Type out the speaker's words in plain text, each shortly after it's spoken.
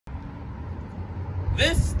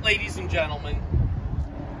This, ladies and gentlemen,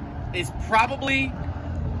 is probably,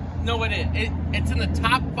 no it is, it's in the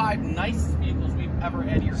top 5 nicest vehicles we've ever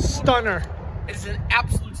had here. Stunner. It's an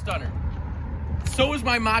absolute stunner. So is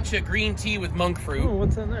my matcha green tea with monk fruit. Oh,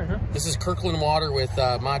 what's in there, huh? This is Kirkland water with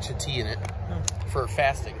matcha tea in it for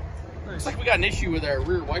fasting. Nice. Looks like we got an issue with our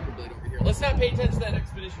rear wiper blade over here. Let's not pay attention to that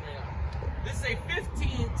Expedition right now. This is a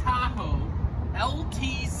 15 Tahoe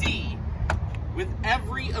LTZ with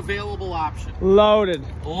every available option. Loaded.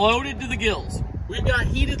 Loaded to the gills. We've got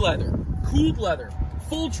heated leather, cooled leather,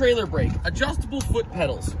 full trailer brake, adjustable foot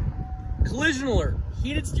pedals, collision alert,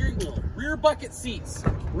 heated steering wheel, rear bucket seats,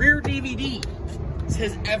 rear DVD. This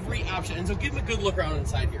has every option. And so give them a good look around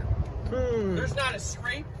inside here. There's not a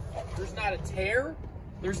scrape. There's not a tear.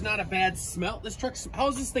 There's not a bad smell. This truck, how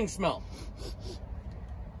does this thing smell?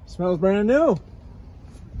 Smells brand new.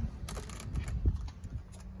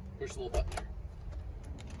 Push the little button there.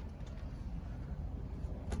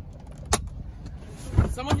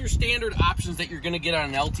 Some of your standard options that you're going to get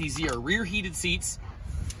on an LTZ are rear heated seats,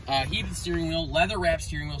 heated steering wheel, leather wrap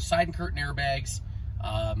steering wheel, side and curtain airbags,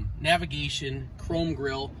 navigation, chrome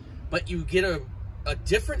grille. But you get a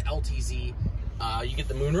different LTZ. You get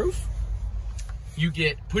the moonroof. You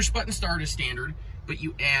get push button start as standard, but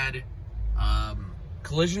you add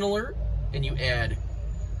collision alert, and you add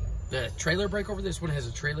the trailer brake over this one. Has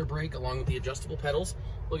a trailer brake along with the adjustable pedals.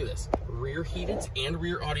 Look at this, rear heated and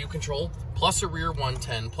rear audio control, plus a rear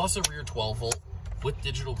 110, plus a rear 12 volt with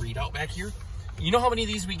digital readout back here. You know how many of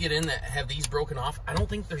these we get in that have these broken off? I don't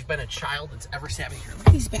think there's been a child that's ever sat in here. Look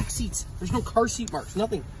at these back seats. There's no car seat marks,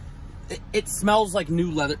 nothing. It smells like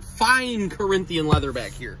new leather, fine Corinthian leather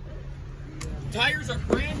back here. Tires are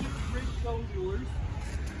brand new Bridgestone Jewelers.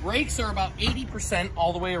 Brakes are about 80%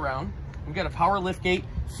 all the way around. We've got a power lift gate,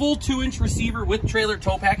 full 2-inch receiver with trailer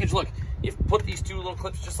tow package. Look, you put these 2 little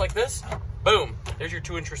clips just like this, boom, there's your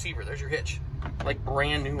 2-inch receiver, there's your hitch. Like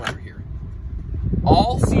brand new over here.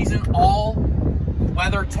 All season, all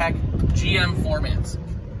weather tech GM floor mats.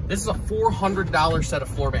 This is a $400 set of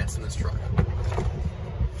floor mats in this truck.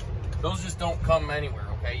 Those just don't come anywhere,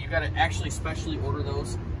 okay? You gotta actually specially order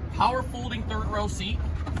those. Power folding 3rd row seat.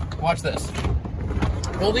 Watch this.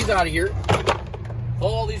 Pull these out of here.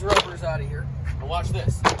 Pull all these rubbers out of here. And watch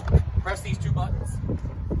this. Press these 2 buttons.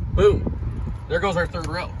 Boom. There goes our 3rd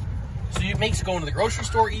row. So it makes going to the grocery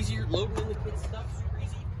store easier, loading in the kids' stuff super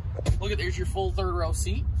easy. Look at, there's your full 3rd row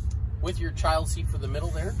seat with your child seat for the middle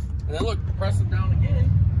there. And then look, press them down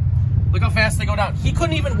again. Look how fast they go down. He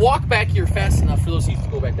couldn't even walk back here fast enough for those seats to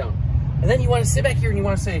go back down. And then you want to sit back here and you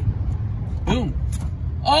want to say, boom.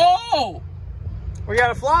 Oh! We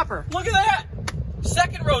got a flopper. Look at that!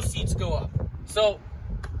 2nd row seats go up. So,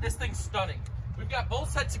 this thing's stunning. We've got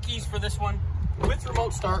both sets of keys for this one, with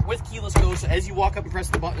remote start, with keyless go, so as you walk up and press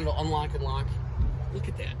the button, it'll unlock and lock. Look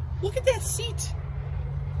at that. Look at that seat.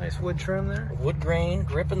 Nice wood trim there. Wood grain,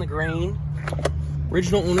 grip in the grain.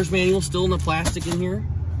 Original owner's manual, still in the plastic in here.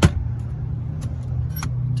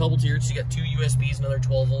 Double tiered, so you got 2 USBs, another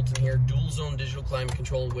 12 volts in here. Dual zone digital climate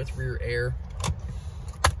control with rear air.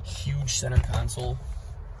 Huge center console.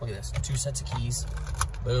 Look at this, 2 sets of keys.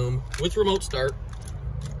 Boom. With remote start,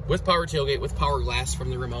 with power tailgate, with power glass from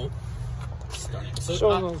the remote. Stunning. So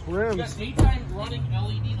those rims. You got daytime running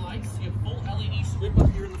LED lights. You have full LED strip up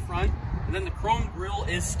here in the front. And then the chrome grille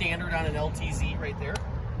is standard on an LTZ right there.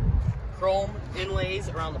 Chrome inlays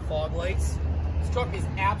around the fog lights. This truck is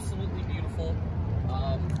absolutely beautiful.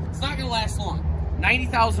 It's not going to last long.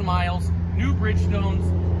 90,000 miles, new Bridgestones,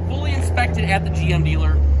 fully inspected at the GM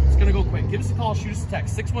dealer. It's going to go quick. Give us a call, shoot us a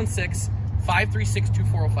text,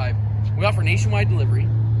 616-536-2405. We offer nationwide delivery.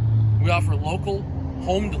 We offer local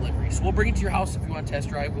home delivery. So we'll bring it to your house if you want to test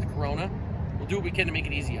drive with Corona. We'll do what we can to make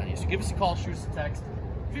it easy on you. So give us a call, shoot us a text.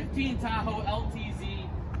 15 Tahoe LTZ.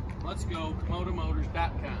 Let's go,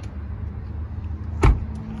 ComodoMotors.com.